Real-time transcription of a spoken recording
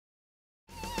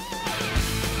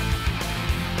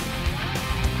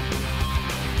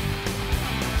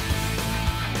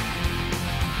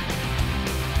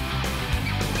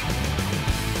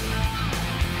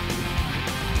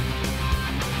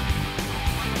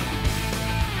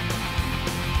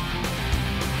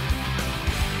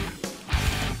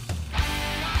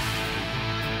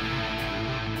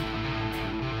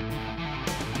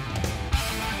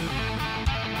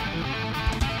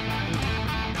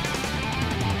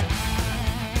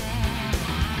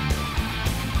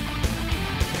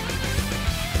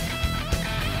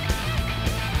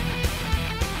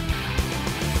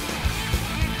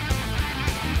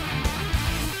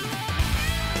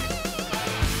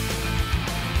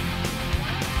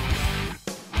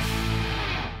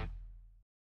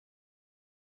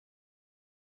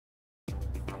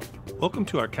Welcome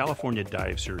to our California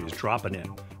Dive Series, Dropping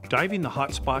In, diving the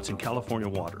hot spots in California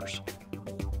waters.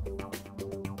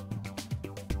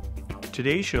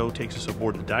 Today's show takes us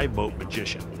aboard the dive boat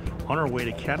Magician on our way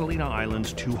to Catalina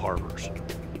Island's two harbors.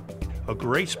 A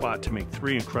great spot to make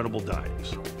 3 incredible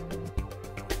dives.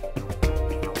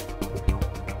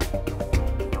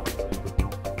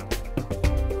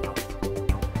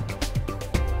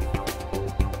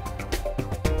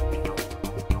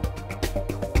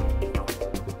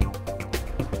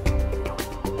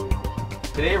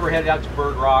 Today we're headed out to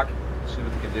Bird Rock, see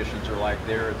what the conditions are like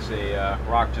there. It's a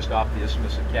rock just off the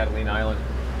isthmus of Catalina Island.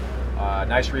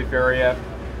 Nice reef area.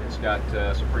 It's got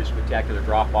some pretty spectacular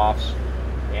drop-offs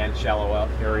and shallow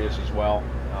areas as well.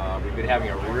 We've been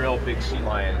having a real big sea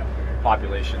lion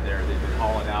population there. They've been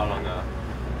hauling out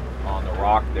on the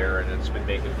rock there, and it's been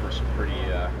making for some pretty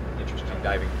interesting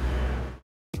diving.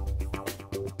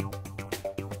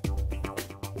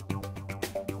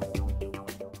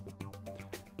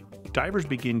 Divers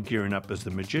begin gearing up as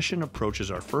the Magician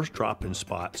approaches our first drop-in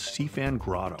spot, Seafan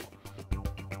Grotto.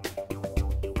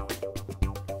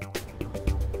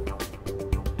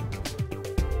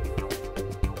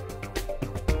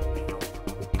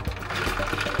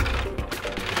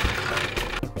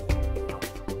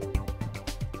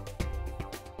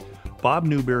 Bob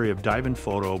Newberry of Dive &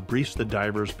 Photo briefs the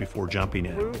divers before jumping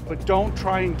in. But don't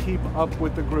try and keep up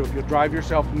with the group. You'll drive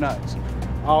yourself nuts.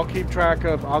 I'll keep track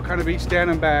of, I'll kind of be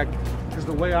standing back, because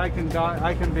the way I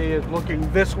can be is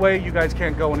looking this way. You guys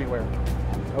can't go anywhere,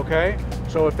 okay?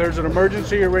 So if there's an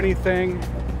emergency or anything,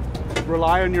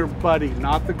 rely on your buddy,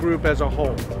 not the group as a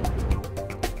whole.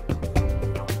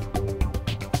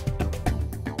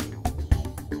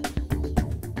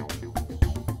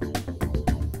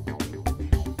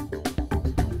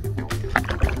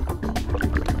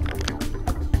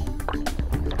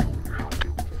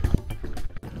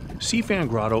 Seafan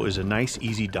Grotto is a nice,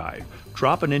 easy dive,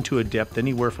 dropping into a depth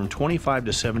anywhere from 25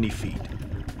 to 70 feet.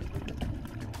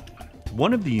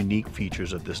 One of the unique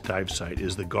features of this dive site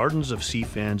is the gardens of sea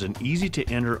fans and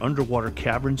easy-to-enter underwater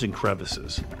caverns and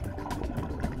crevices.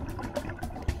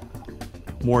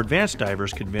 More advanced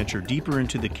divers can venture deeper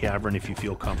into the cavern if you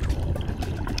feel comfortable.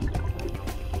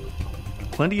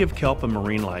 Plenty of kelp and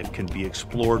marine life can be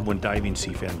explored when diving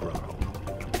Seafan Grotto.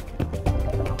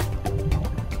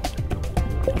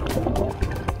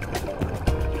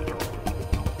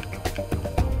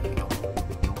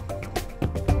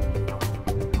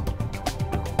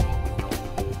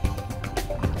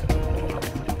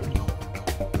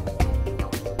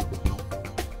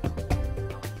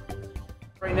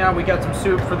 Right now we got some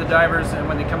soup for the divers, and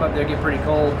when they come up they'll get pretty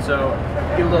cold, so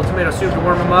give a little tomato soup to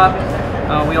warm them up.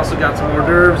 We also got some hors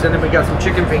d'oeuvres, and then we got some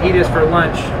chicken fajitas for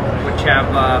lunch, which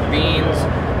have beans,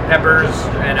 peppers,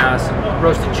 and some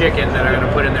roasted chicken that I'm going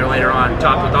to put in there later on,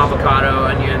 topped with avocado,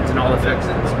 onions, and all the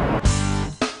fixings.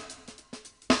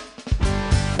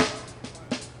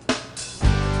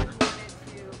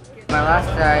 My last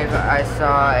dive, I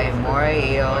saw a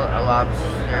moray eel, a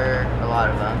lobster, a lot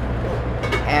of them,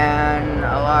 and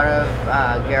a lot of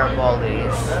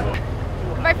Garibaldis.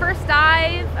 My first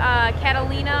dive,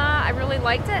 Catalina, I really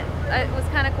liked it. It was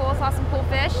kind of cool, saw some cool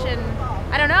fish, and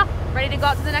I don't know, ready to go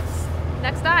out to the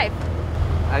next dive.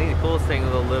 I think the coolest thing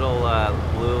was the little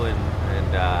blue and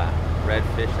red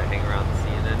fish that hang around the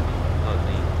sea, and then that was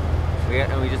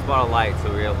neat. We just bought a light, so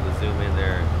we were able to zoom in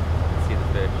there and see the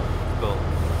fish. It's cool.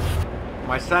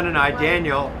 My son and I,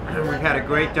 Daniel, we've had a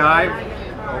great dive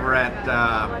over at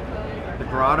the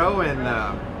grotto,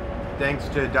 and thanks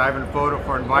to Dive & Photo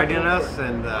for inviting us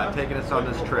and taking us on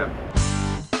this trip.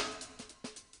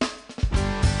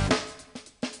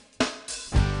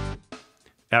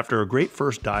 After a great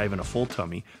first dive and a full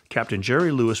tummy, Captain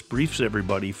Jerry Lewis briefs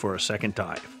everybody for a second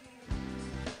dive.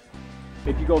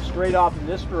 If you go straight off in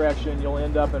this direction, you'll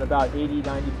end up in about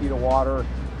 80-90 feet of water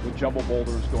with jumbo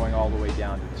boulders going all the way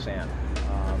down to the sand.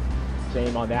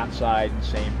 Same on that side and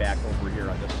same back over here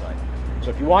on this side. So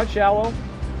if you want shallow,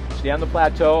 stay on the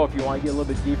plateau. If you want to get a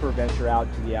little bit deeper, venture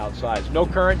out to the outsides. No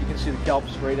current, you can see the kelp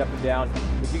straight up and down.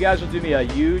 If you guys will do me a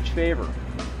huge favor,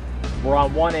 we're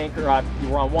on one anchor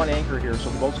here, so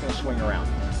the boat's going to swing around.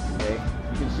 Okay?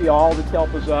 You can see all the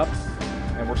kelp is up,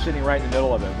 and we're sitting right in the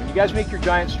middle of it. When you guys make your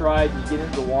giant stride and you get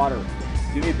into the water,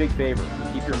 do me a big favor.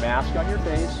 Keep your mask on your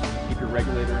face, keep your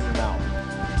regulator in your mouth.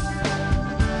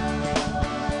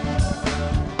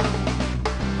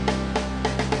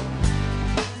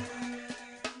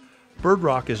 Bird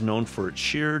Rock is known for its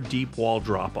sheer, deep wall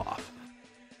drop-off,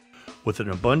 with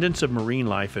an abundance of marine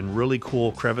life and really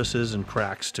cool crevices and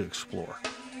cracks to explore.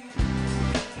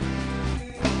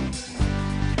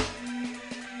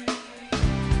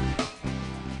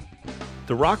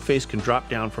 The rock face can drop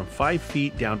down from 5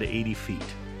 feet down to 80 feet.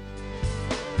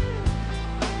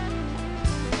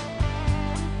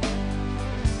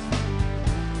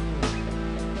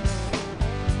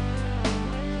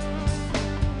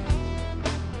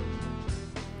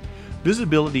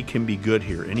 Visibility can be good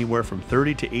here, anywhere from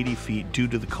 30 to 80 feet due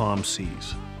to the calm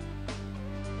seas.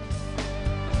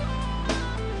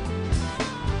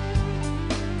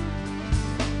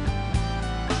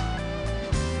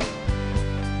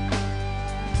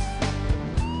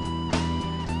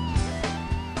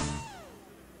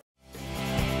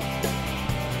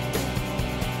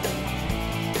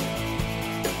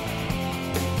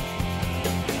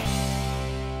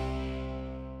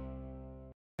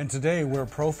 And today we're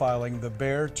profiling the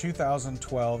Bear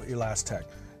 2012 Elastec.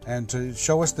 And to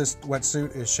show us this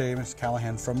wetsuit is Seamus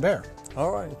Callahan from Bear.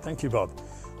 All right, thank you, Bob.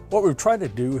 What we've tried to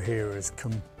do here is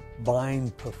combine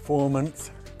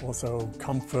performance, also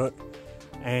comfort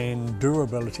and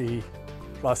durability,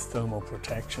 plus thermal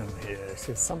protection here.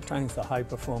 So sometimes the high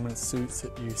performance suits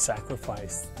that you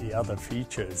sacrifice the other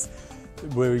features.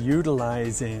 We're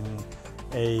utilizing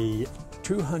a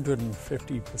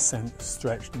 250%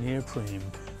 stretched neoprene,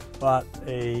 but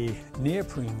a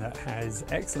neoprene that has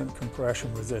excellent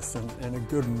compression resistance and a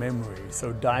good memory.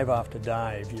 So dive after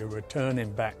dive, you're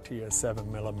returning back to your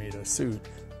 7mm suit,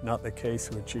 not the case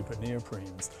with cheaper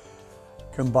neoprenes.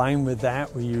 Combined with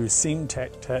that, we use seam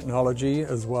technology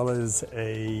as well as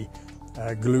a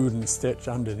glued and stitched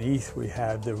underneath. We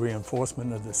have the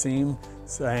reinforcement of the seam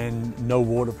and no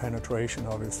water penetration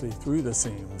obviously through the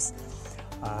seams.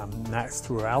 That's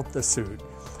throughout the suit.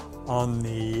 On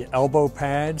the elbow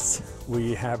pads,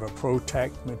 we have a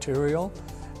Protect material,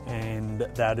 and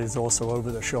that is also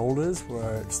over the shoulders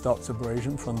where it stops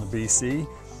abrasion from the BC.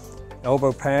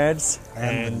 Elbow pads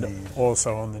and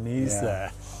also on the knees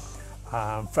there.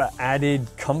 For added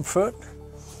comfort,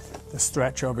 the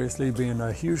stretch obviously being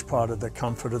a huge part of the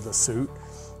comfort of the suit,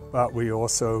 but we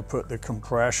also put the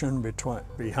compression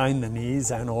behind the knees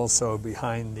and also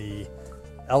behind the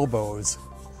elbows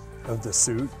of the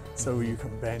suit, so you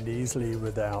can bend easily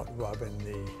without rubbing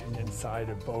the inside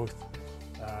of both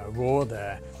raw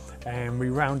there. And we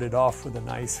round it off with a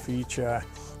nice feature,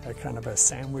 a kind of a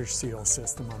sandwich seal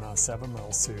system on our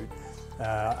 7mm suit.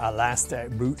 Elastic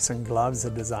boots and gloves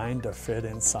are designed to fit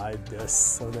inside this,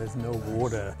 so there's no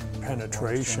water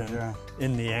penetration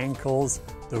in the ankles,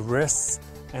 the wrists,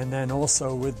 and then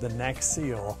also with the neck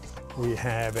seal, we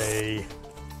have a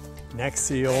neck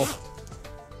seal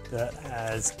that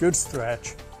has good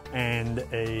stretch and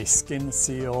a skin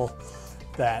seal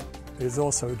that is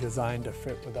also designed to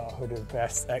fit with our hooded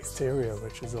vest exterior,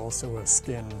 which is also a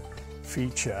skin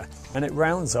feature. And it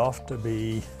rounds off to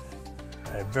be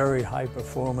a very high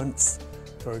performance,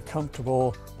 very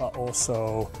comfortable, but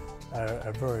also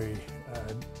a very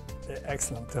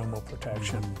excellent thermal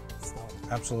protection. So.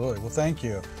 Absolutely, well thank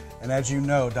you. And as you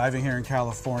know, diving here in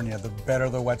California, the better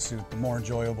the wetsuit, the more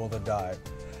enjoyable the dive.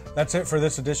 That's it for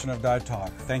this edition of Dive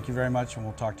Talk. Thank you very much, and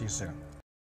we'll talk to you soon.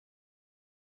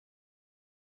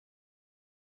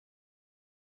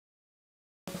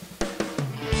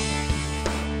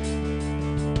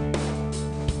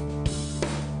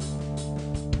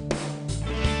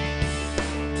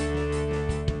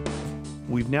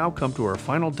 We've now come to our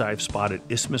final dive spot at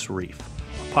Isthmus Reef,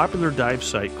 a popular dive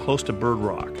site close to Bird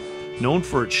Rock, known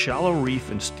for its shallow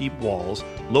reef and steep walls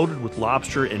loaded with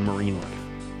lobster and marine life.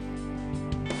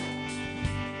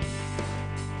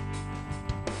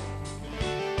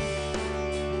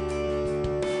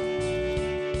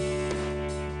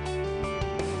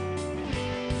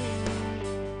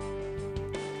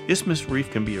 Isthmus Reef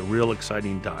can be a real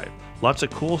exciting dive. Lots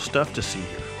of cool stuff to see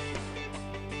here.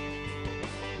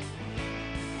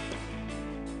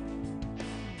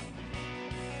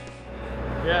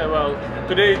 Yeah, well,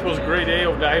 today it was a great day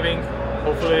of diving.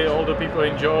 Hopefully all the people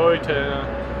enjoyed.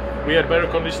 We had better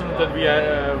conditions than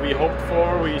we hoped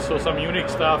for. We saw some unique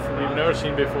stuff we've never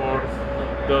seen before.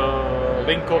 The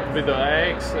lingcod with the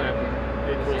eggs, and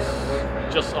it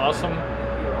was just awesome.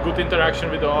 Good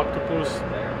interaction with the octopus.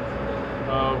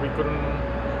 We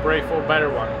couldn't pray for a better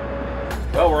one.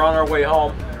 Well, we're on our way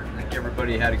home. I think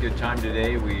everybody had a good time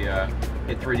today. We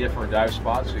hit 3 different dive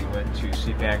spots. We went to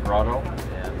Seafan Grotto,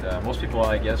 and most people,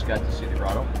 I guess, got to see the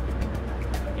grotto.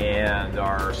 And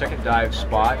our second dive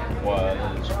spot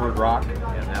was Bird Rock,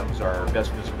 and that was our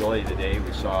best visibility today.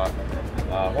 We saw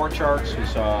horn sharks, we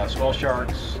saw swell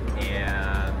sharks,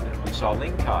 and we saw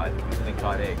lingcod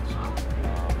eggs.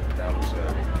 That was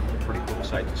a pretty cool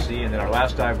sight to see. And then our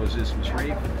last dive was Isthmus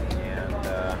Reef,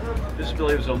 and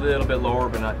visibility was a little bit lower,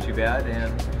 but not too bad,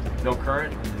 and no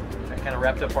current. And that kind of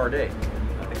wrapped up our day.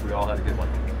 I think we all had a good one.